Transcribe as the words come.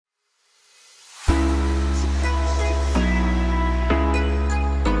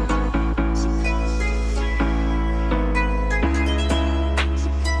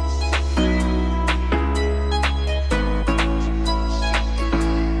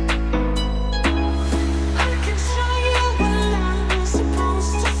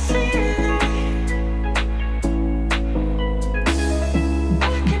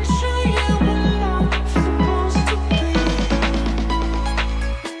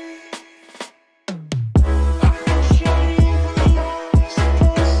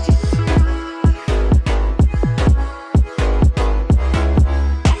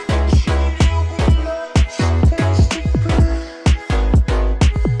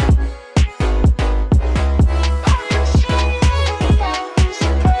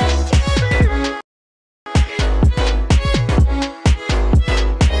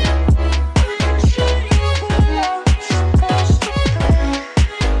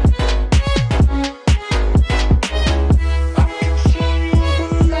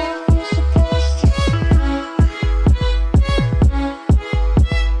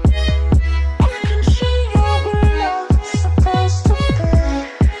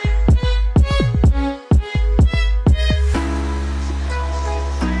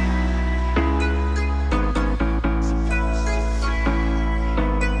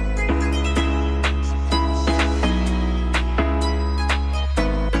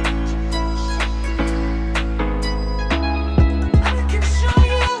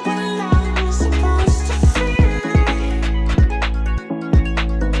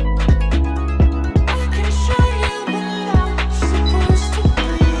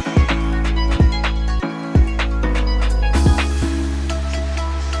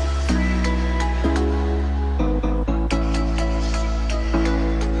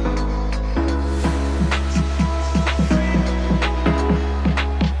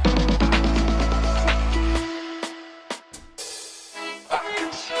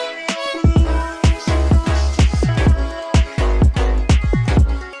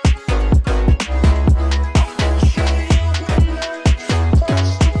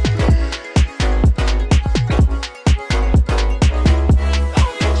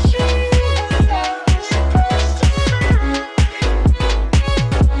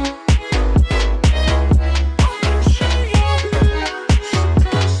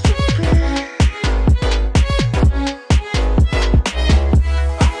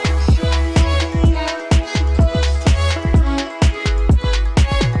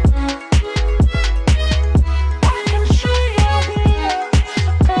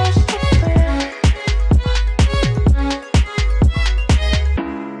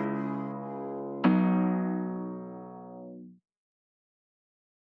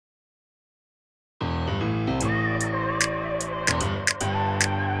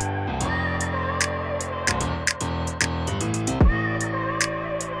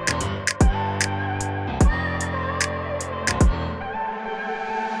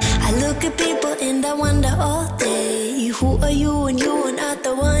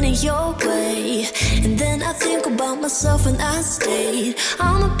going your way. And then I think about myself and I stayed.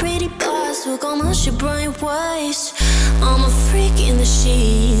 I'm a pretty boss, look on my shit bright waist. I'm a freak in the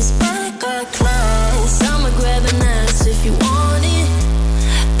sheets, but I got class. I'ma grab an ass if you want it.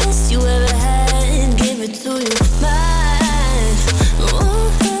 Best you ever had, give it to you bad. Ooh.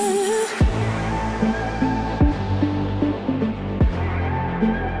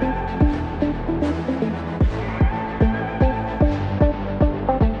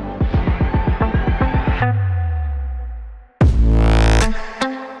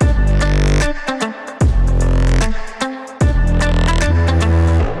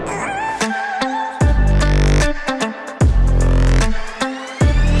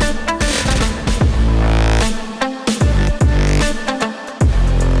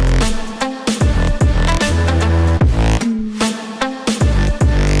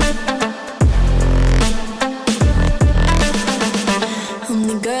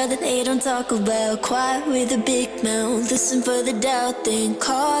 Talk about quiet with a big mouth. Listen for the doubt, then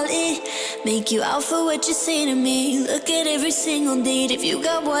call it. Make you out for what you say to me. Look at every single date. If you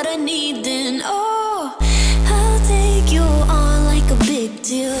got what I need, then oh, I'll take you on like a big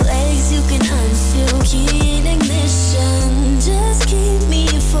deal. Legs you can unseal, key in ignition. Just keep me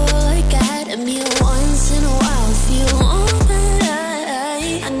full like I had a meal once in a while. Feel all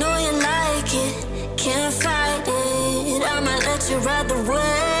that I know you like it, can't fight it. I'ma let you ride the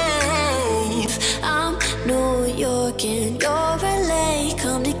wave. New York and your LA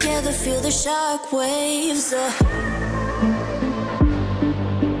come together, feel the shock waves.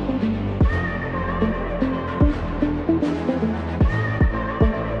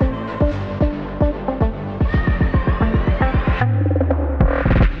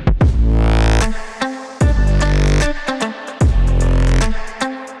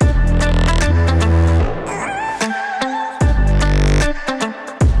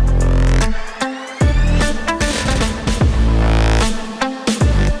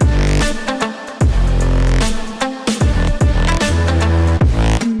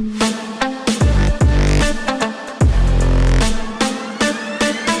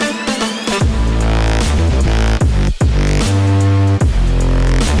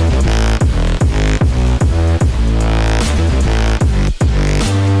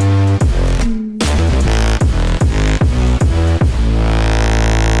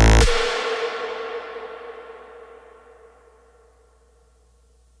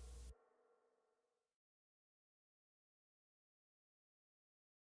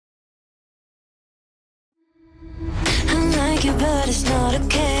 But it's not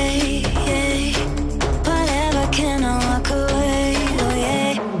okay. Whatever, can I walk away? Oh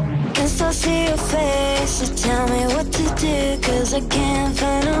yeah. Can still see your face, so tell me what to do, cause I can't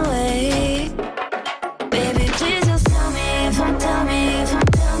find a way. Baby, please just tell me if I'm, tell me if I'm,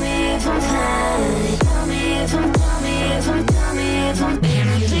 tell me if I'm fine. Tell me if I'm, tell me if I'm, tell me if I'm,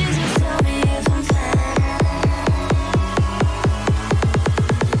 baby, please just tell me if I'm fine.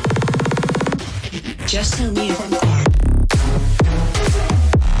 Just tell me if I'm fine.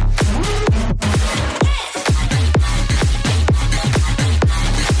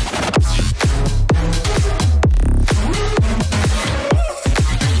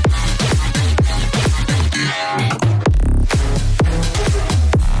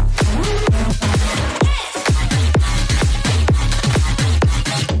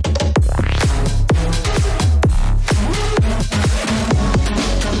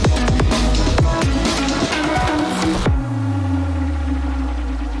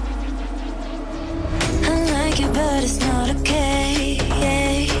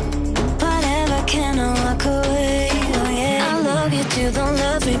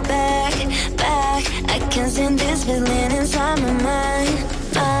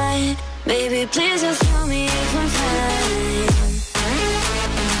 Please just tell me if I'm fine.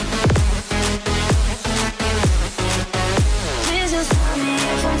 Please just tell me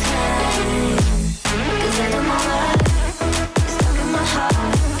if I'm fine. Cause I know my life is stuck in my heart,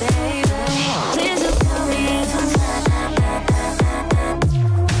 baby. Please just tell me if I'm fine.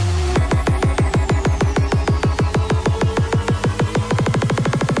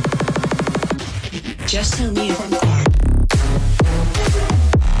 Just tell me if I'm fine.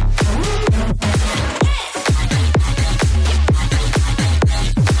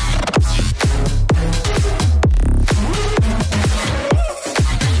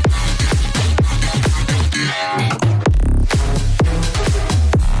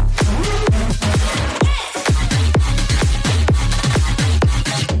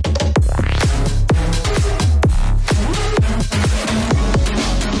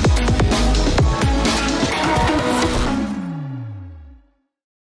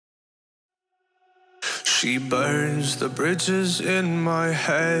 She burns the bridges in my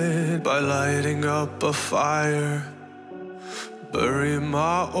head by lighting up a fire. Bury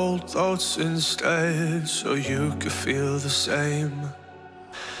my old thoughts instead so you could feel the same.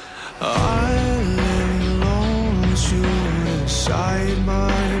 I live alone with you inside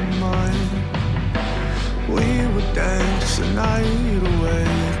my mind. We would dance the night away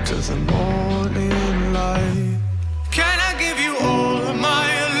to the morning light. Can I give you all of my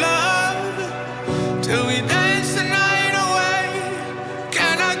love till we dance the night away?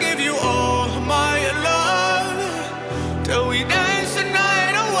 Can I give you all of my love till we dance the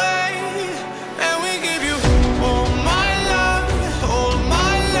night away? And we give you all my love, all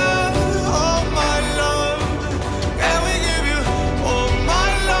my love, all my love. And we give you all my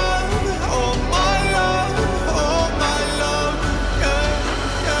love, all my love, all my love. Yeah,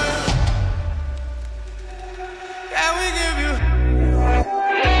 yeah. And we give you.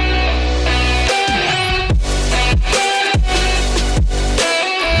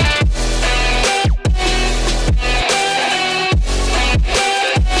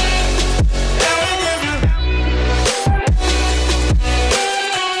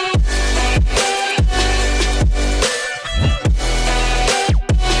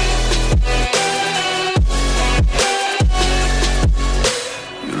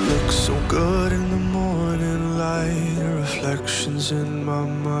 In my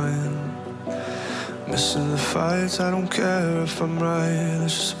mind, missing the fights. I don't care if I'm right.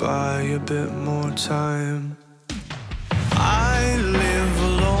 Let's just buy a bit more time. I live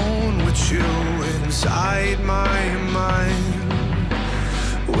alone with you inside my mind.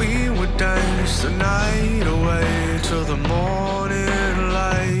 We would dance the night away till the morning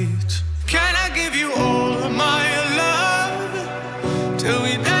light. Can I give you all of my love till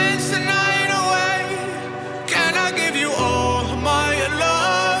we dance the night away? Can I give you all of my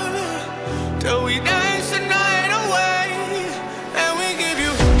love till we dance the night away? And we give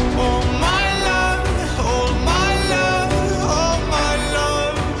you all my love, all my love, all my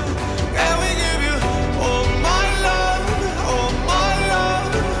love. And we give you all my love, all my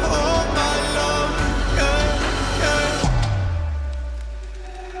love, all my love. Yeah, yeah.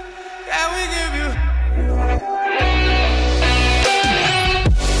 And we give you.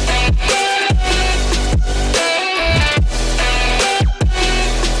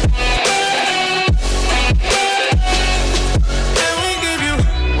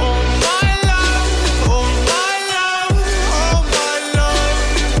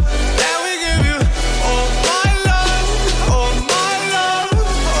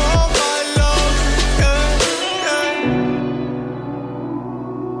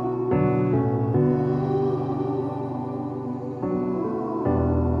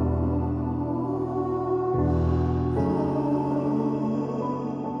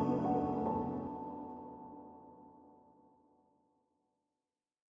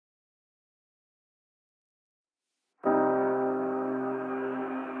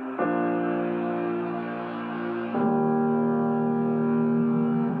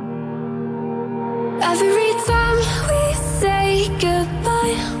 Every time we say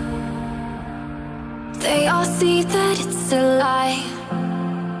goodbye, they all see that it's a lie.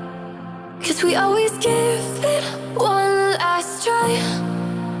 'Cause we always give it one last try.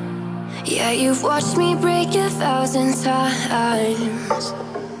 Yeah, you've watched me break 1,000 times.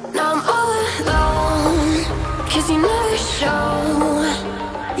 Now I'm all alone, 'cause you never show.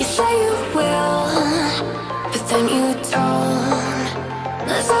 You say you will, but then you don't.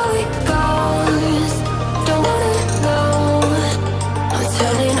 That's how it goes. Don't wanna know. I'm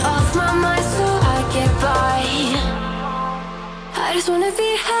turning off my mind so I get by. I just wanna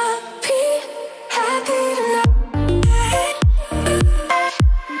be happy, happy tonight.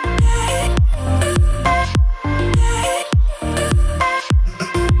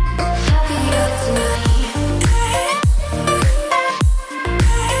 Happier tonight.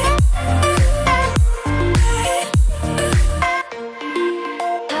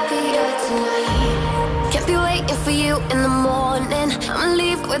 Happier tonight. Can't be waiting for you in the morning. I'ma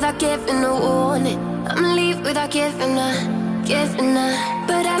leave without giving a warning. I'ma leave without giving a.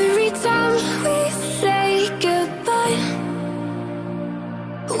 But every time we say goodbye,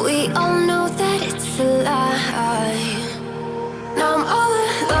 we all know that it's a lie. Now I'm all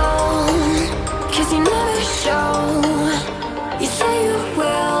alone, 'cause you never show. You say you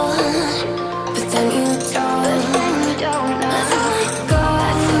will, but then you don't. That's how it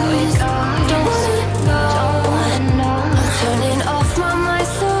goes. Don't wanna know. I'm turning off my mind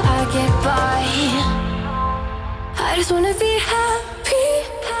so I get by. I just wanna be happy,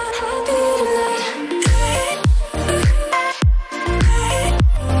 happy tonight.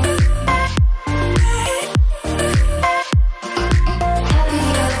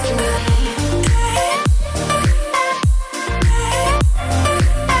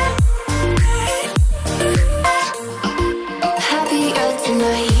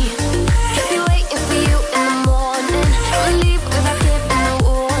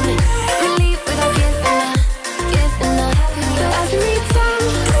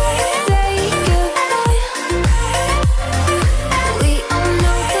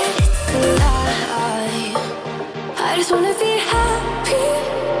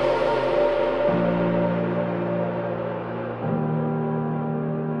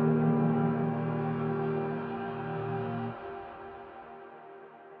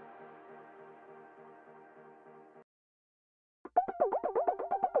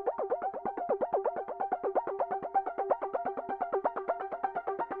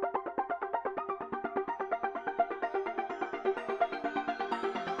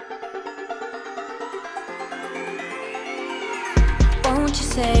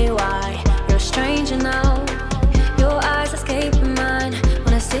 say why you're a stranger now. Your eyes escaping mine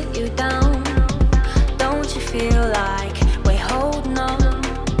when I sit you down. Don't you feel like we're holding on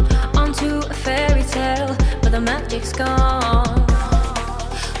onto a fairy tale, but the magic's gone?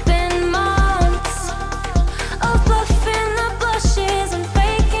 Been months of bluffing the blushes and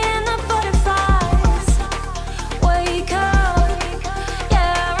faking the butterflies. Wake up,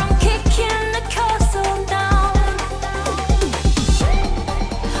 yeah, I'm kicking the castle down.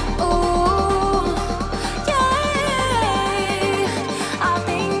 Ooh, yeah, I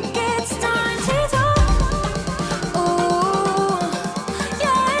think it's time to talk. Ooh,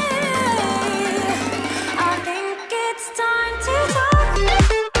 yeah, I think it's time to talk.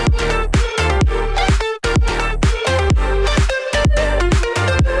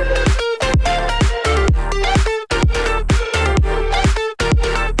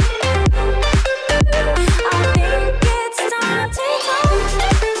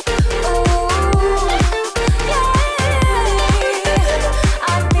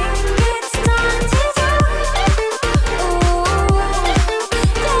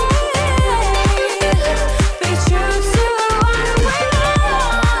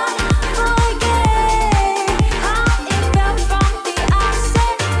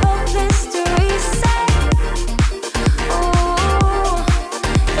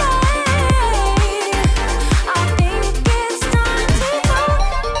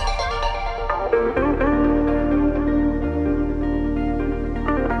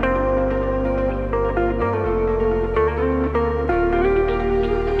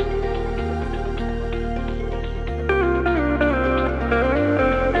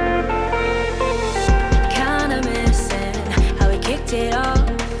 Kinda missing how we kicked it off.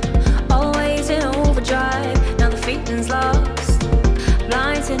 Always in overdrive, now the feeling's lost.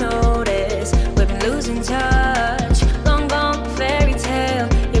 Blind to notice, we've been losing touch. Long gone fairy tale,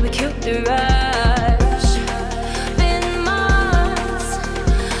 yeah, we killed the rush. Been months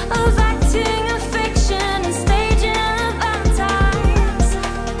of acting a fiction and staging a Valentine's.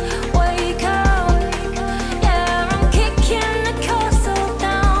 Wake up, yeah, I'm kicking the castle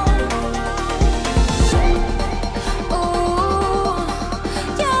down. Ooh,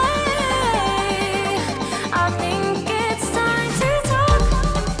 yeah, I think it's time to talk.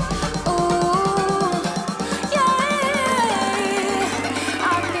 Ooh, yeah,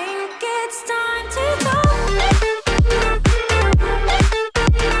 I think it's time to talk.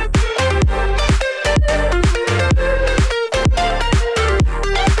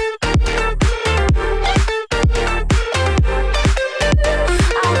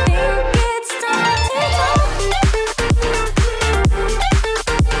 I think it's time to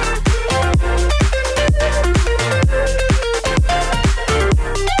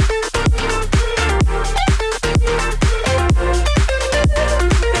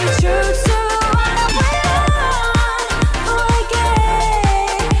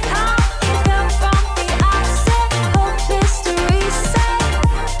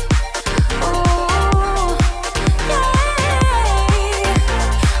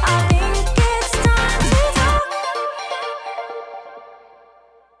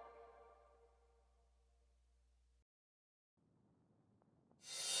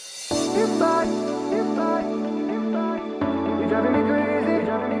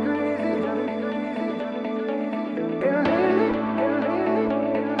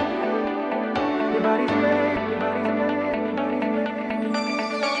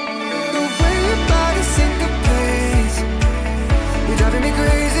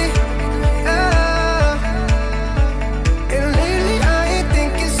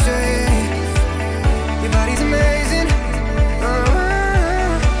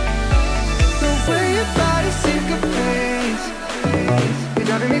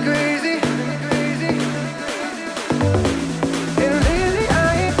driving me crazy.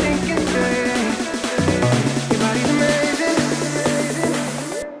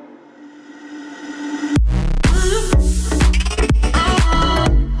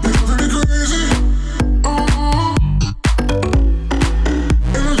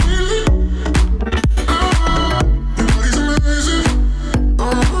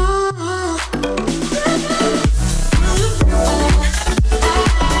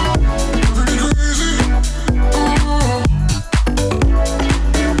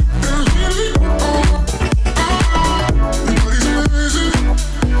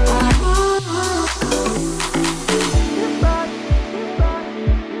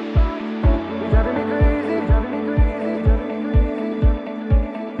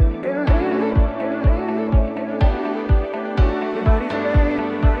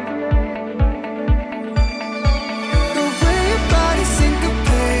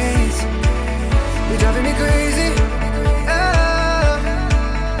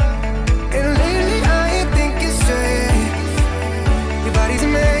 body's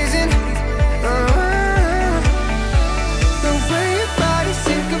amazing. The way your body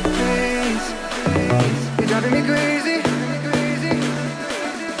syncopates, you're driving me crazy.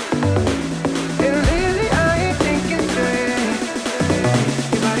 And lately I ain't thinking straight.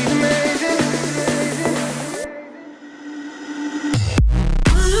 Your body's amazing.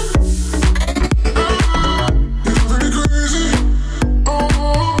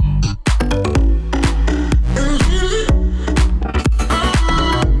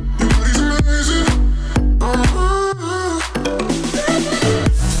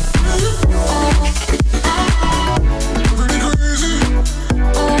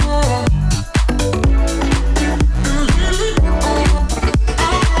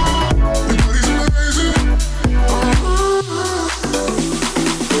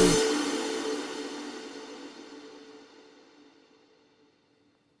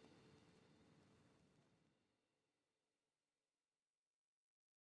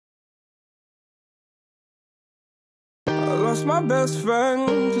 Lost my best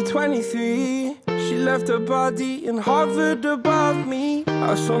friend to 23. She left her body and hovered above me.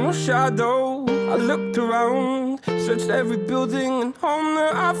 I saw no shadow, I looked around, searched every building and home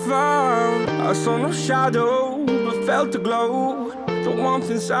that I found. I saw no shadow, but felt a glow. The warmth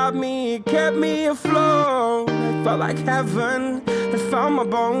inside me, it kept me afloat. It felt like heaven had found my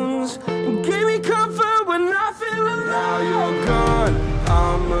bones and gave me comfort when I feel alone. Now you're gone,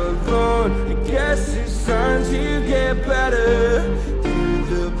 I'm alone. I guess it's time to get better. Through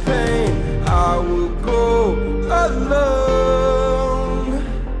the pain, I will go alone.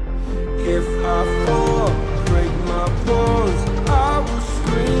 If I fall, break my bones, I will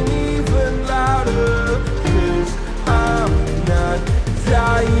scream even louder. 'Cause I'm not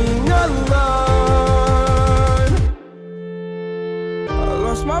dying alone. I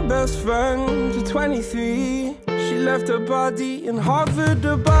lost my best friend to 23. She left her body and hovered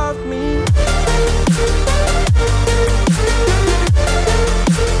above me.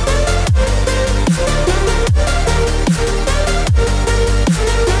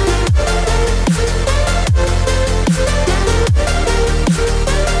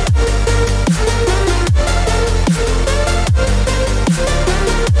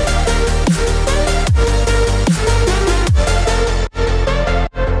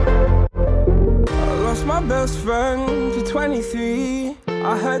 Best friend to 23.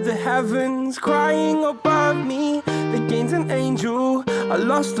 I heard the heavens crying above me. They gained an angel, I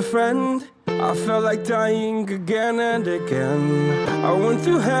lost a friend. I felt like dying again and again. I went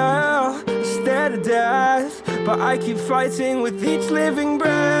through hell, stared at death, but I keep fighting with each living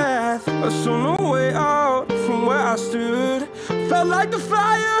breath. I saw no way out from where I stood. Felt like the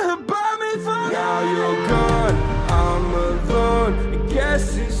fire had burned me for. Now you're gone, I'm alone. I guess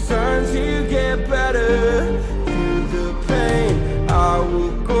it's time to get better. Through the pain, I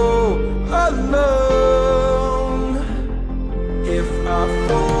will go alone. If I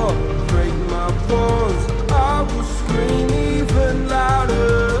fall, break my bones, I will scream even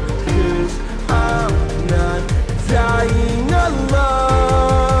louder. 'Cause I'm not dying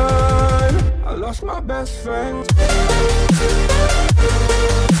alone. I lost my best friend.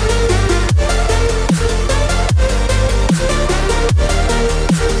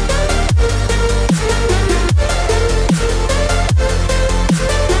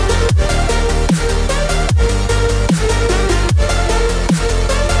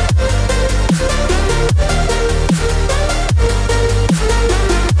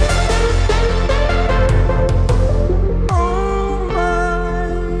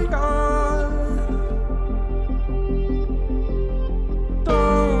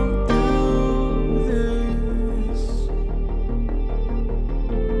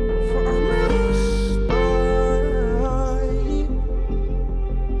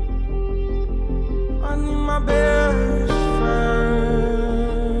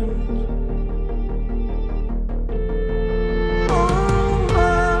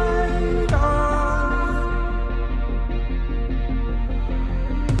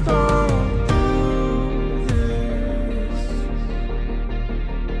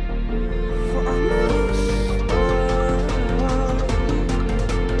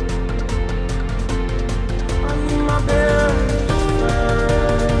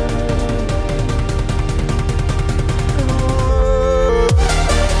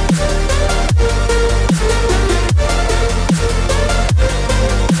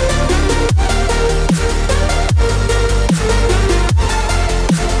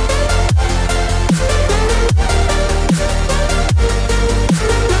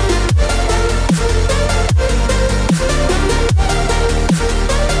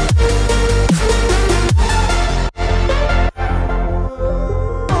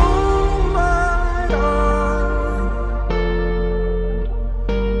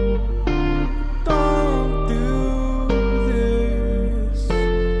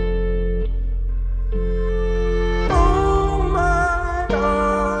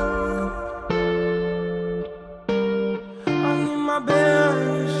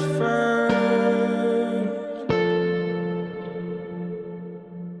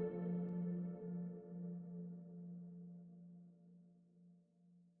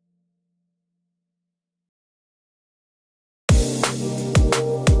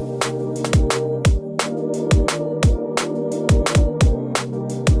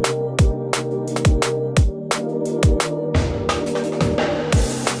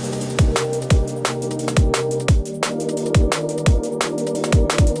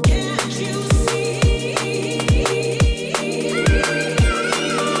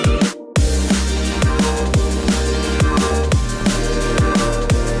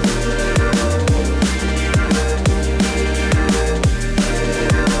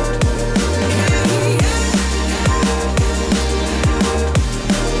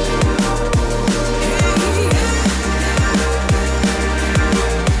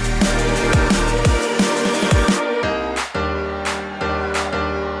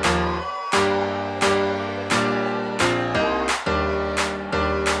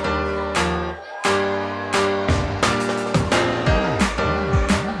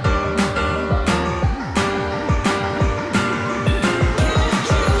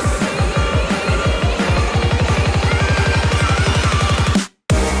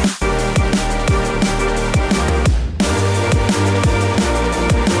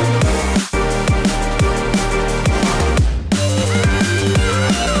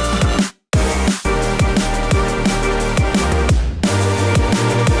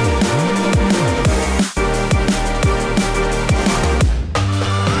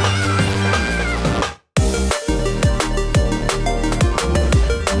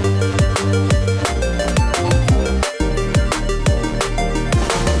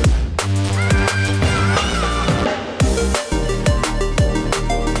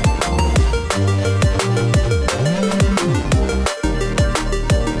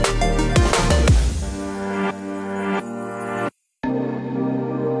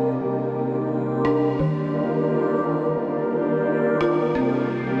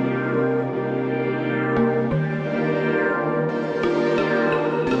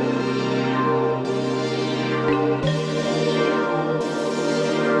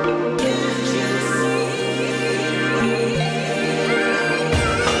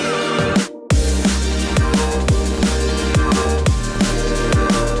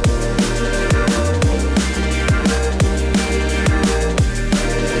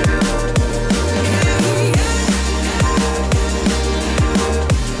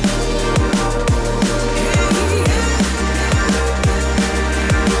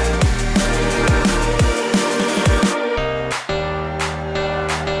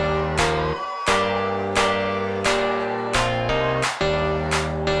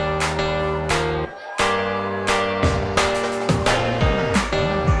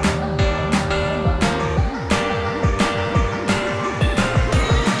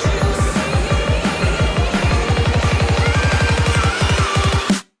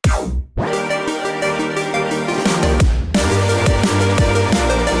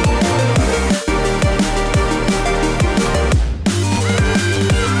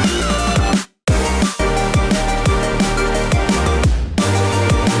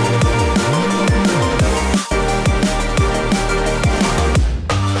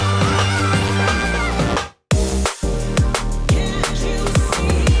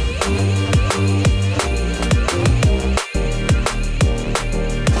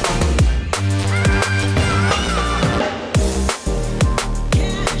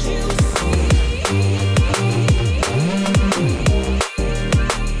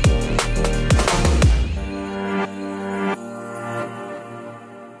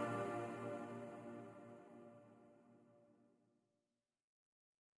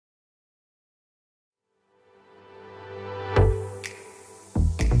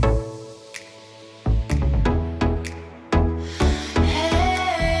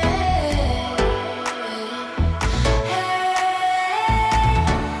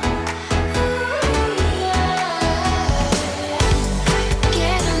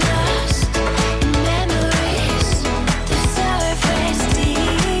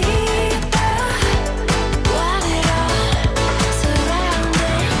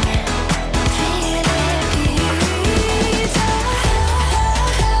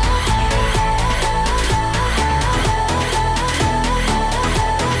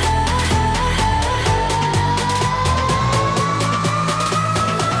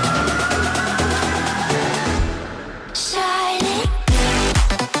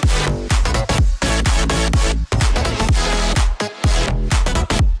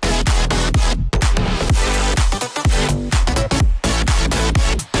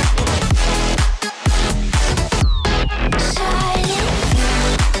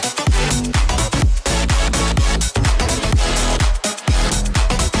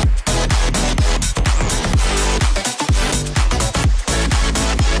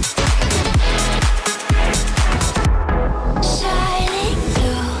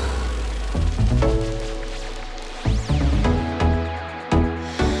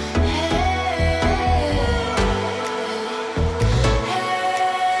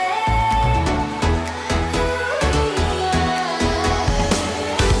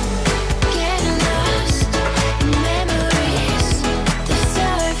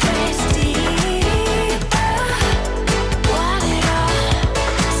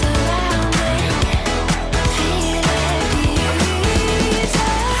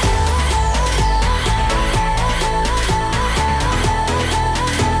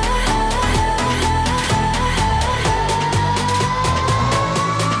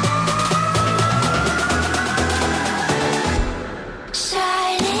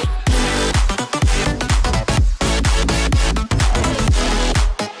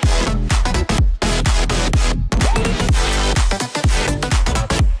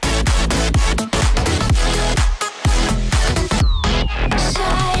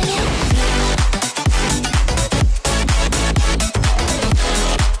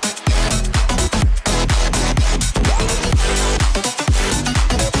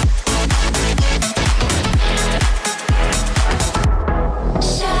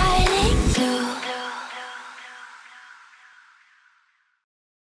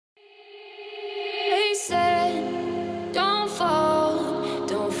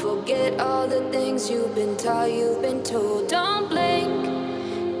 forget all you've been told. Don't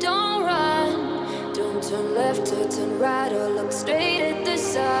blink, don't run, don't turn left or turn right or look straight at the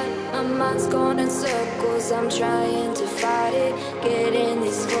sun. My mind's going in circles, I'm trying to fight it. Getting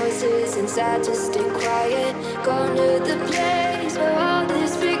these voices inside to stay quiet. Going to the place where all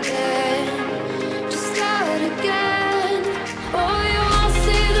this began. Just start again. Oh, you won't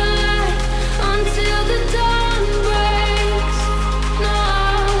see the light until the dawn breaks. No,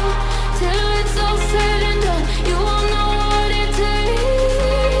 till it's all said and done, you won't know what it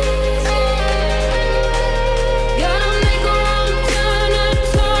takes. Gotta make a wrong turn and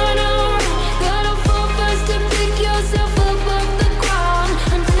turn around. Gotta fall fast to pick yourself up off the ground.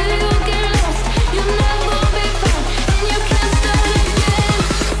 Until you get lost, you'll never be found. And you can't start again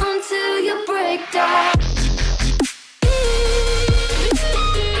until you break down.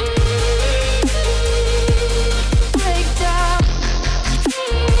 Break down.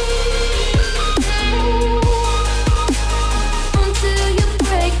 Until you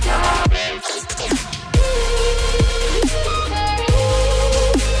break down.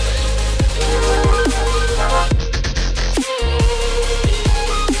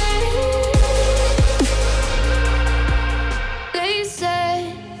 They said,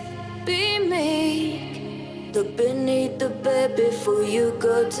 be meek. Look beneath the bed before you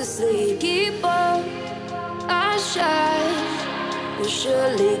go to sleep. Keep on, I shine. You'll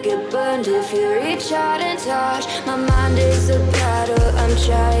surely get burned if you reach out and touch. My mind is a battle, I'm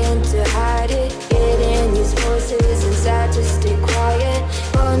trying to hide it. Getting these voices inside to stay quiet.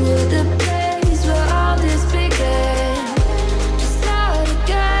 Going to the place where all this began. Just start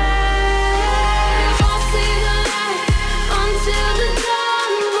again. You won't see the light until the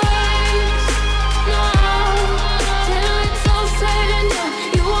dawn breaks. No, till it's all said and done,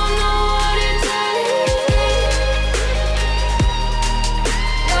 you won't know what it takes.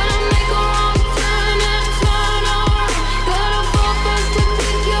 Gotta make a wrong turn and turn around. Gotta fall fast to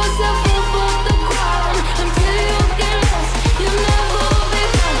pick yourself up off the ground. Until you get lost, you'll never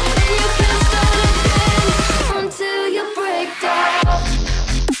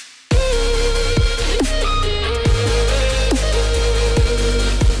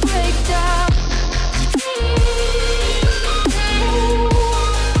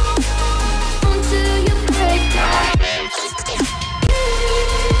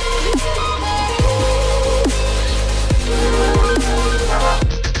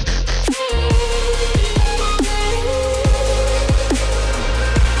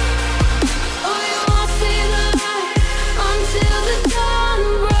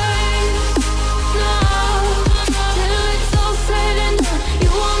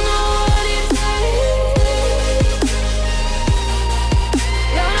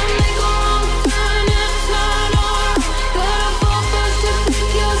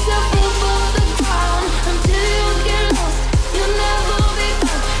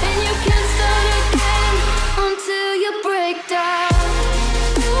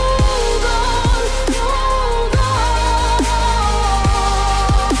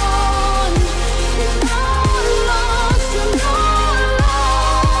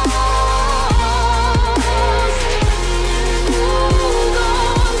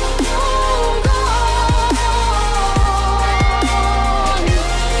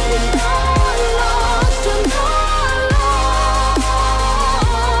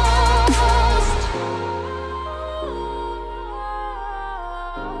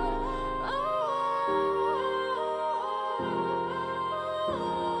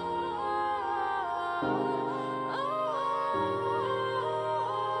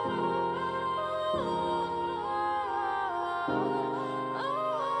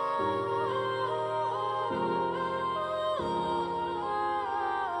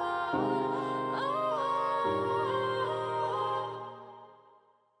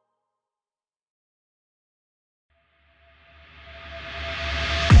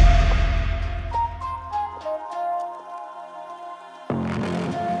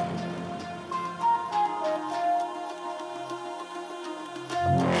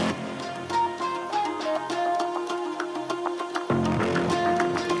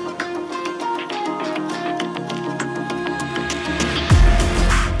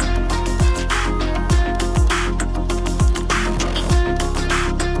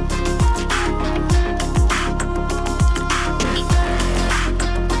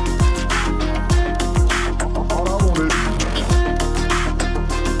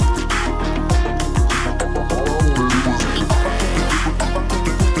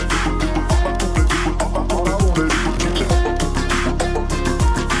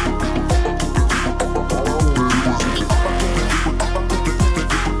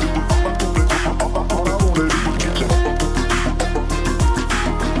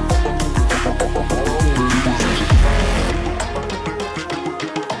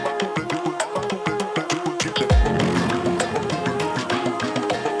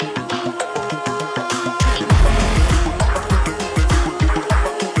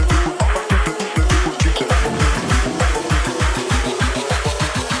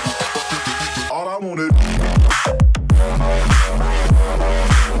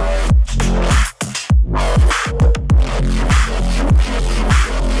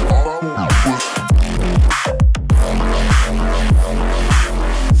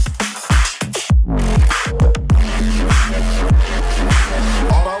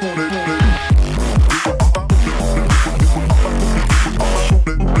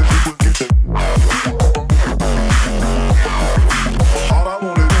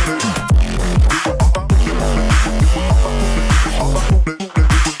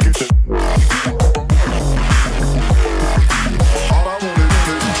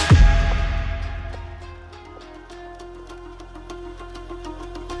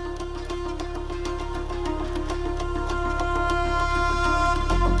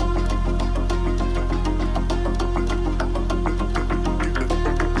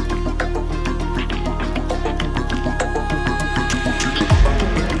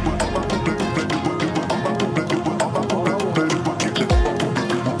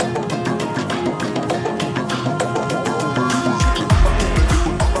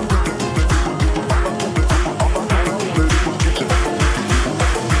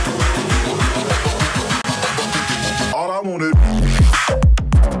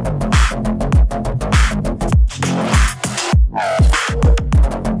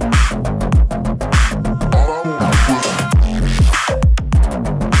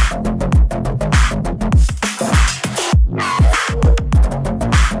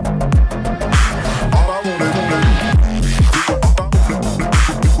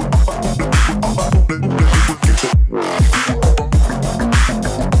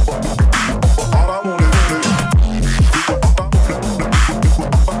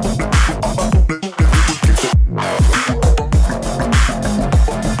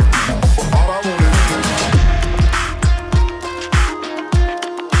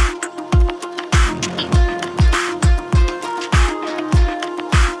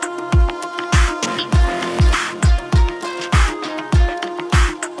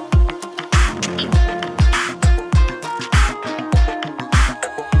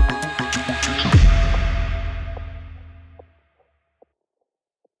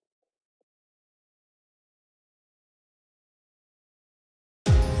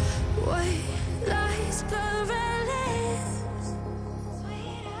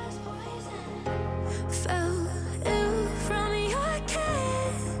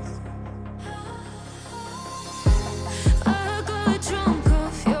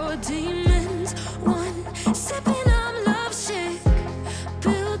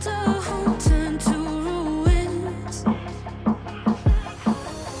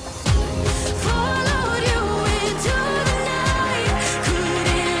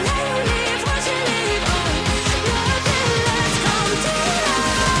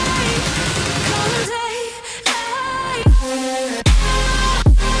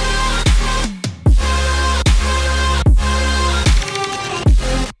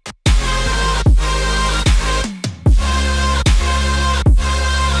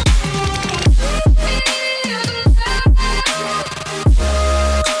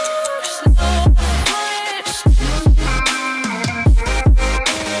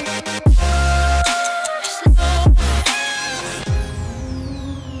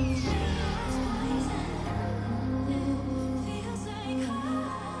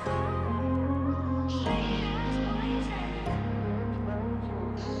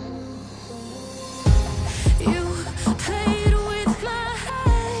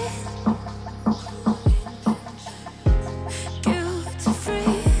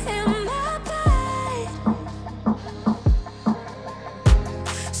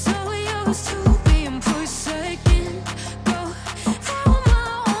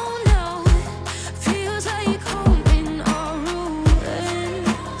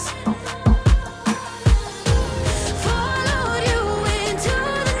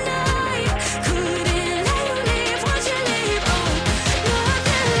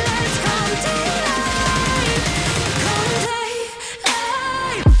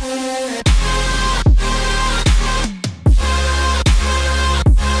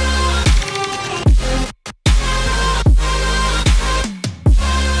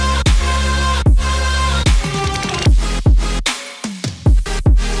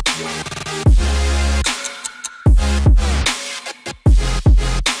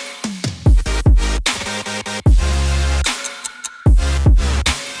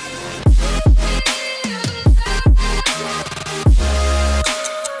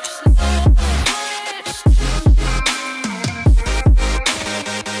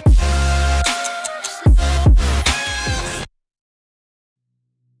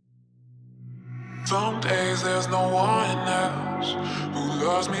Some days there's no one else who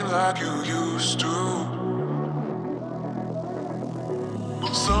loves me like you used to.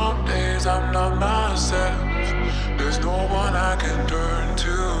 Some days I'm not myself, there's no one I can turn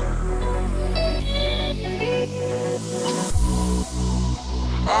to.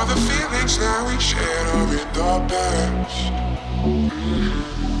 All the feelings that we shared are in the past.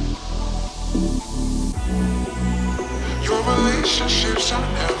 Your relationships are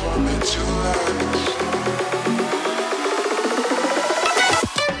never meant to last.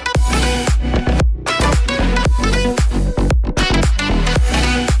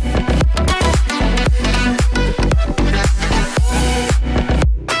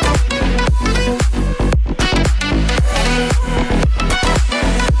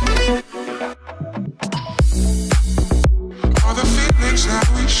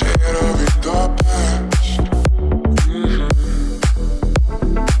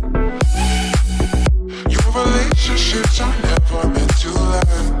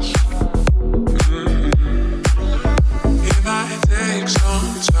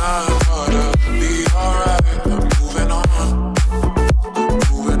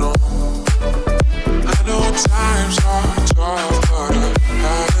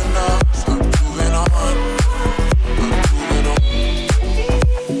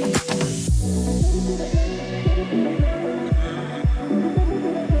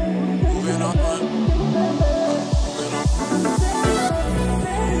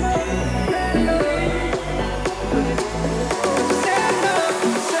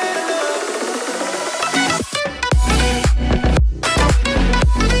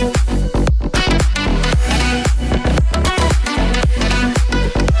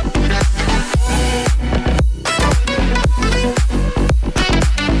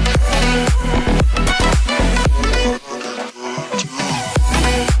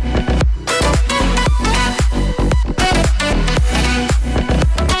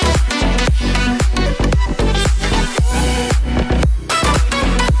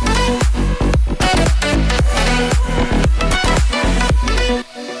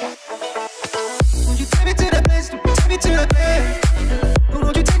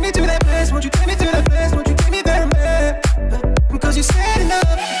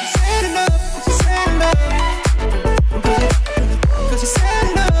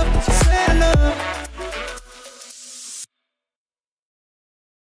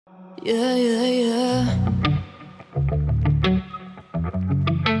 Yeah, yeah, yeah.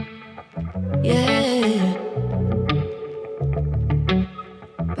 Yeah.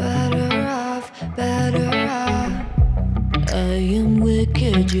 Better off, better off. I am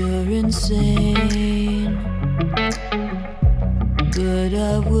wicked, you're insane. But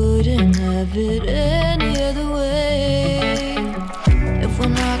I wouldn't have it any other way. If we're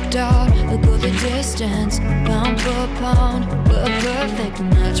knocked out, we'll go the distance. Pound for pound, we're a perfect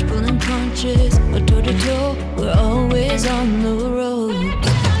match. Pulling punches, we're toe to toe. We're always on the road.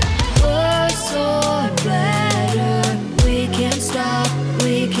 We're so better. We can't stop,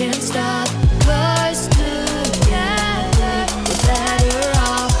 we can't stop. 'Cause together we're better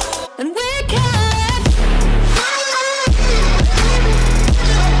off. And we can.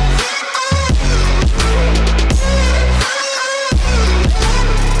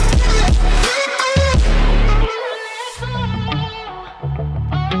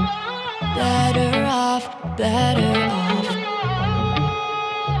 Better off, better off.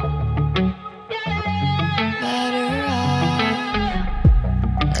 Better off.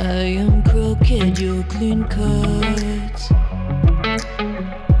 I am crooked, you're clean cut.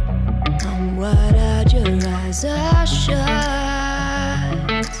 I'm wide-eyed, your eyes are shut.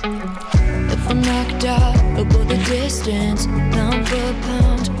 If we're knocked out, we'll go the distance. Pound for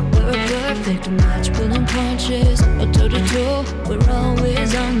pound, we're a perfect match. Pulling punches, or toe to toe. We're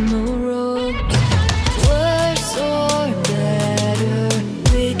always on the road. We're so better.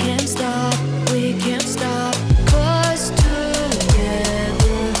 We can't stop, we can't stop. 'Cause together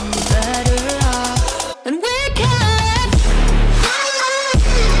we're better off. And we can.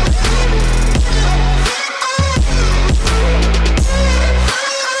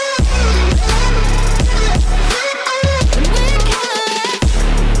 And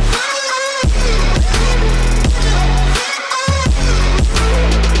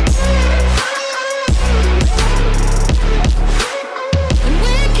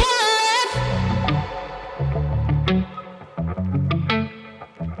we can.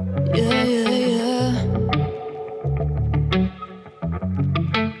 Yeah, yeah, yeah.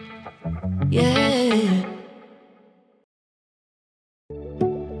 Yeah.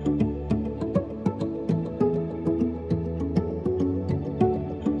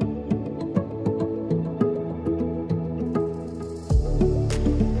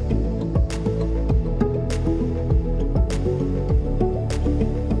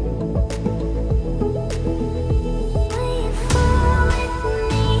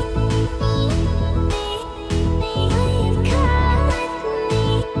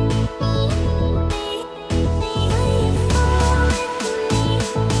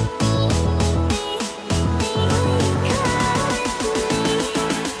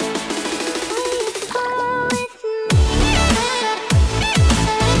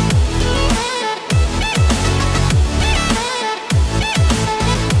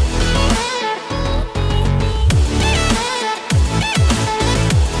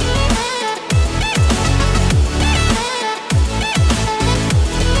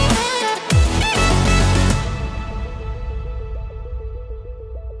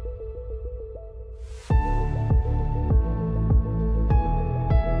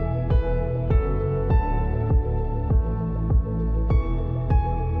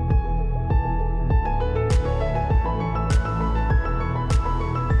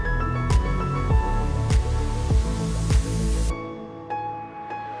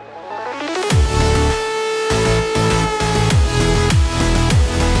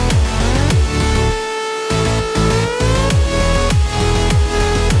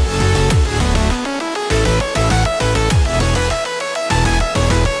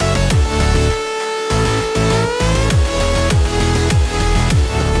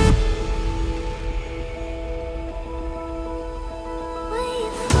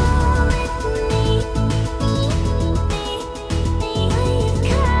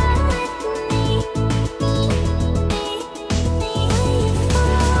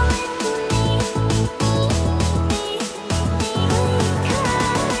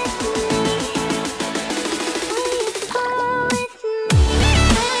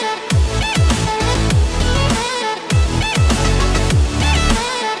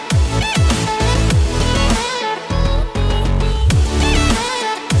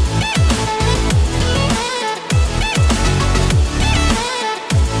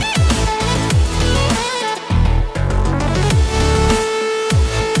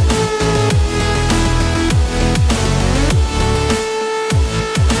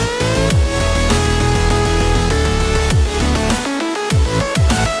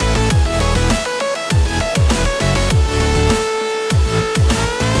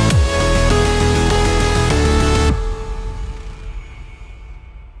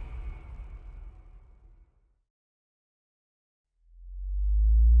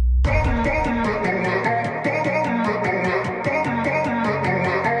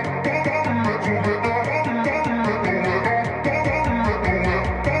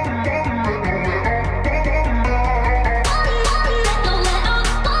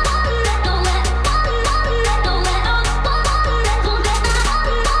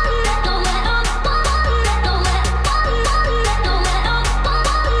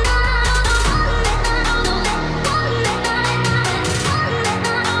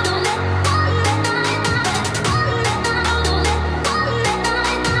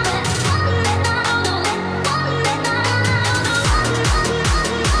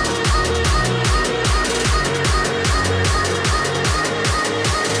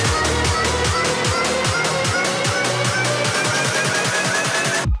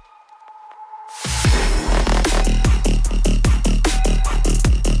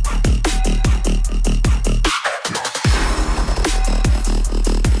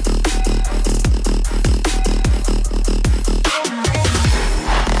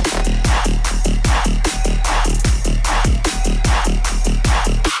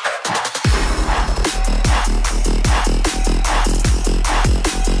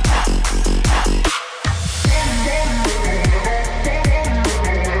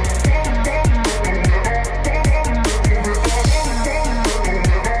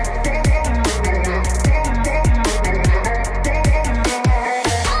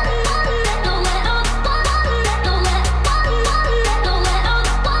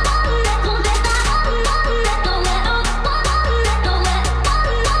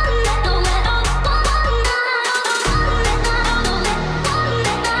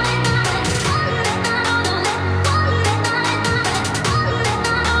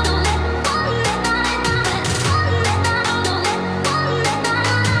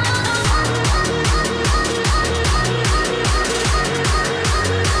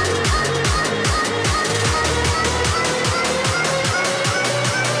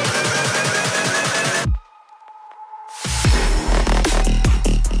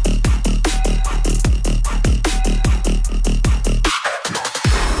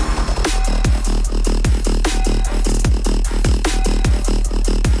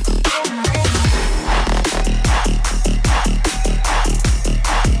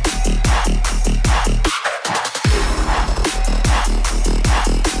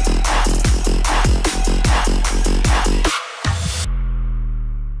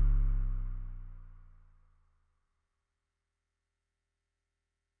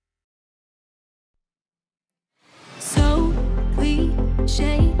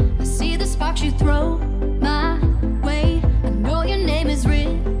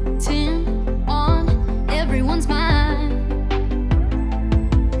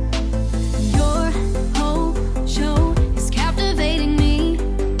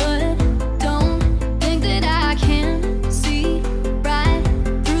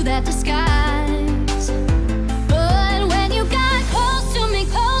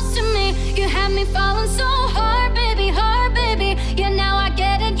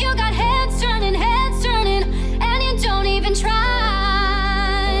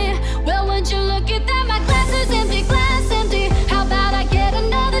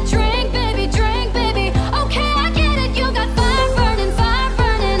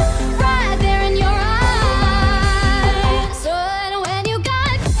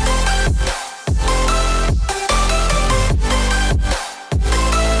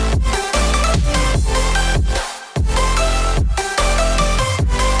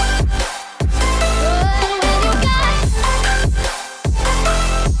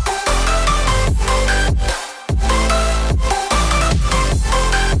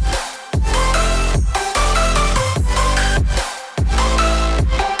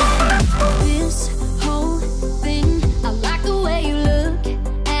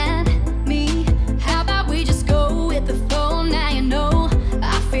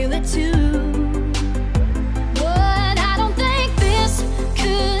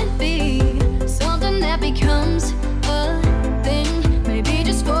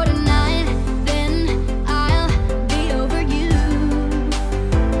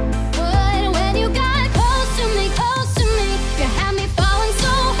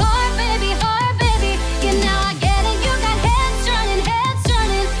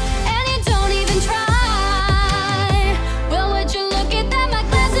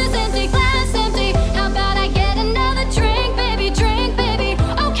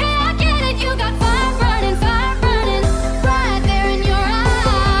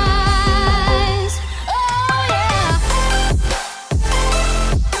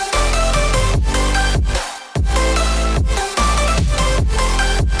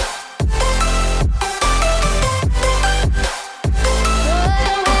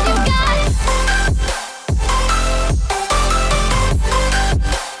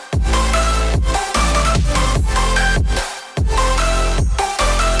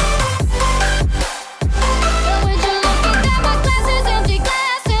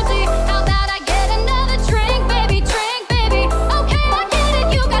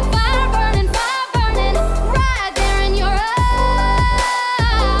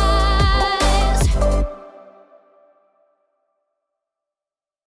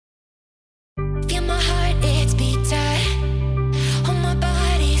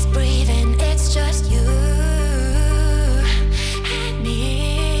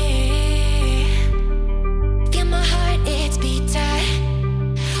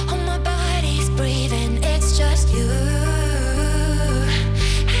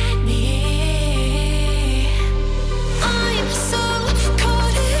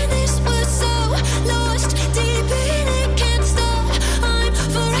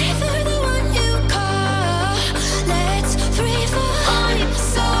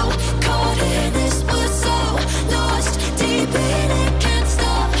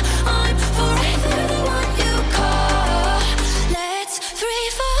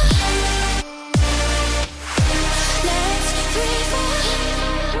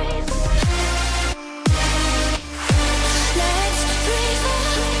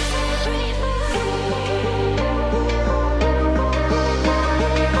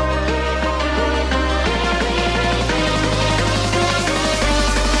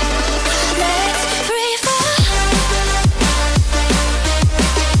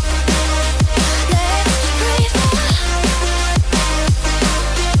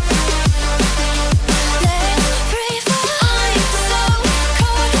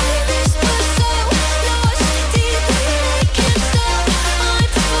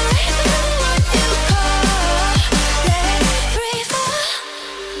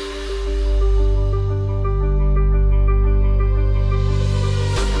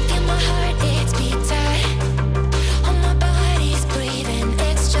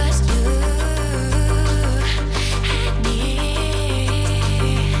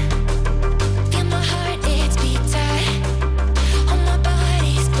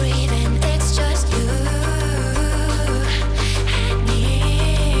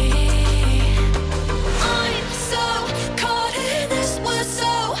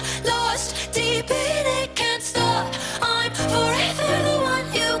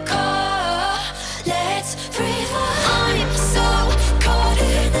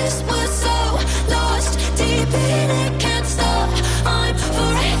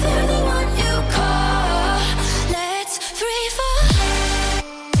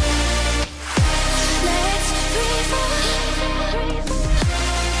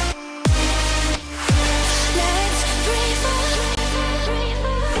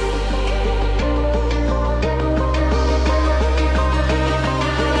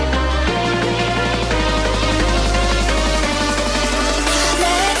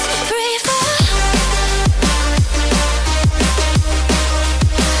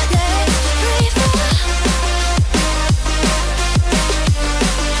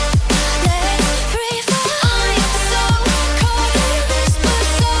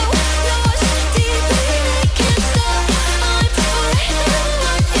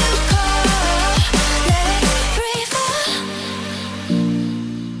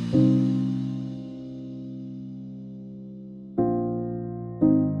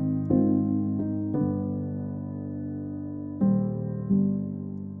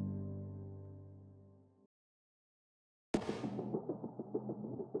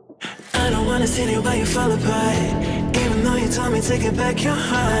 see you, but you fall apart. Even though you told me to get back your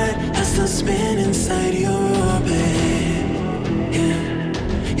heart, I still spin inside your orbit. Yeah.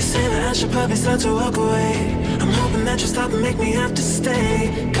 You say that I should probably start to walk away. I'm hoping that you stop and make me have to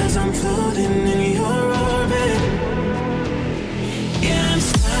stay, 'cause I'm floating in your orbit. Yeah, I'm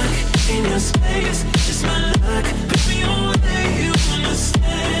stuck in your space, just my luck. Put me away, you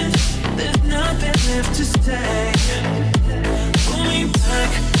understand. There's nothing left to say. Pull me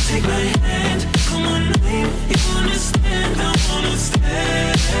back, take my hand, call my name. You understand, I wanna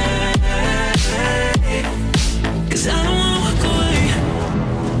stay. 'Cause I don't wanna walk away.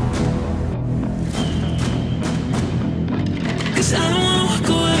 'Cause I don't wanna walk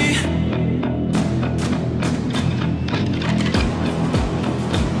away.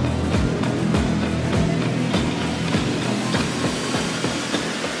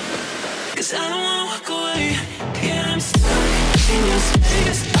 'Cause I don't wanna walk away. Yeah, I'm stuck in your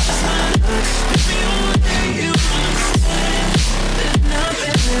space. Just my luck. Put me away, you understand. There's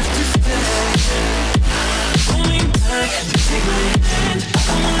nothing left to say. Pull me back, take my hand.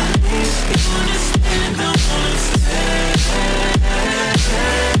 I wanna leave, you understand. I wanna stay.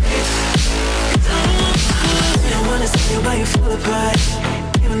 'Cause I don't wanna walk away. I wanna see you, but you fall apart.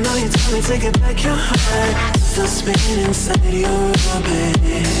 Even though you told me to get back your heart, still spinning inside your orbit.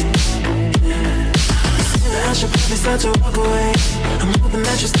 I should probably start to walk away. I'm hoping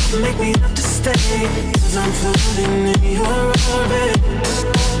that you stop and make me have to stay, 'cause I'm floating in your orbit.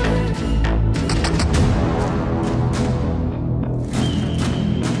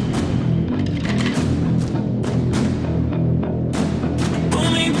 Pull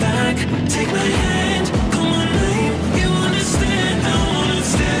me back, take my hand, call my name. You understand, I wanna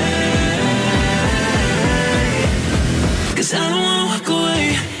stay. 'Cause I don't wanna walk away.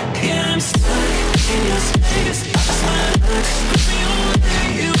 Yeah, I'm stuck in your space. Just my luck. Put me away,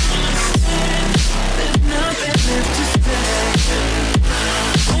 you understand. There's nothing left to say.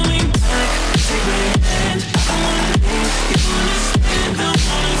 Pull me back, take my hand. I wanna leave, you understand. I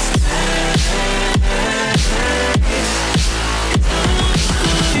wanna stay. 'Cause I don't wanna walk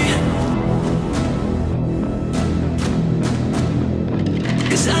away.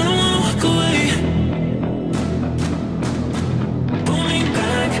 'Cause I don't wanna walk away. Pull me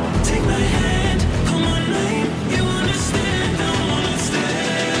back, take my hand, call my name. You understand, I wanna stay.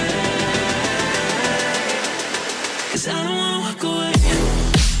 'Cause I don't wanna walk away.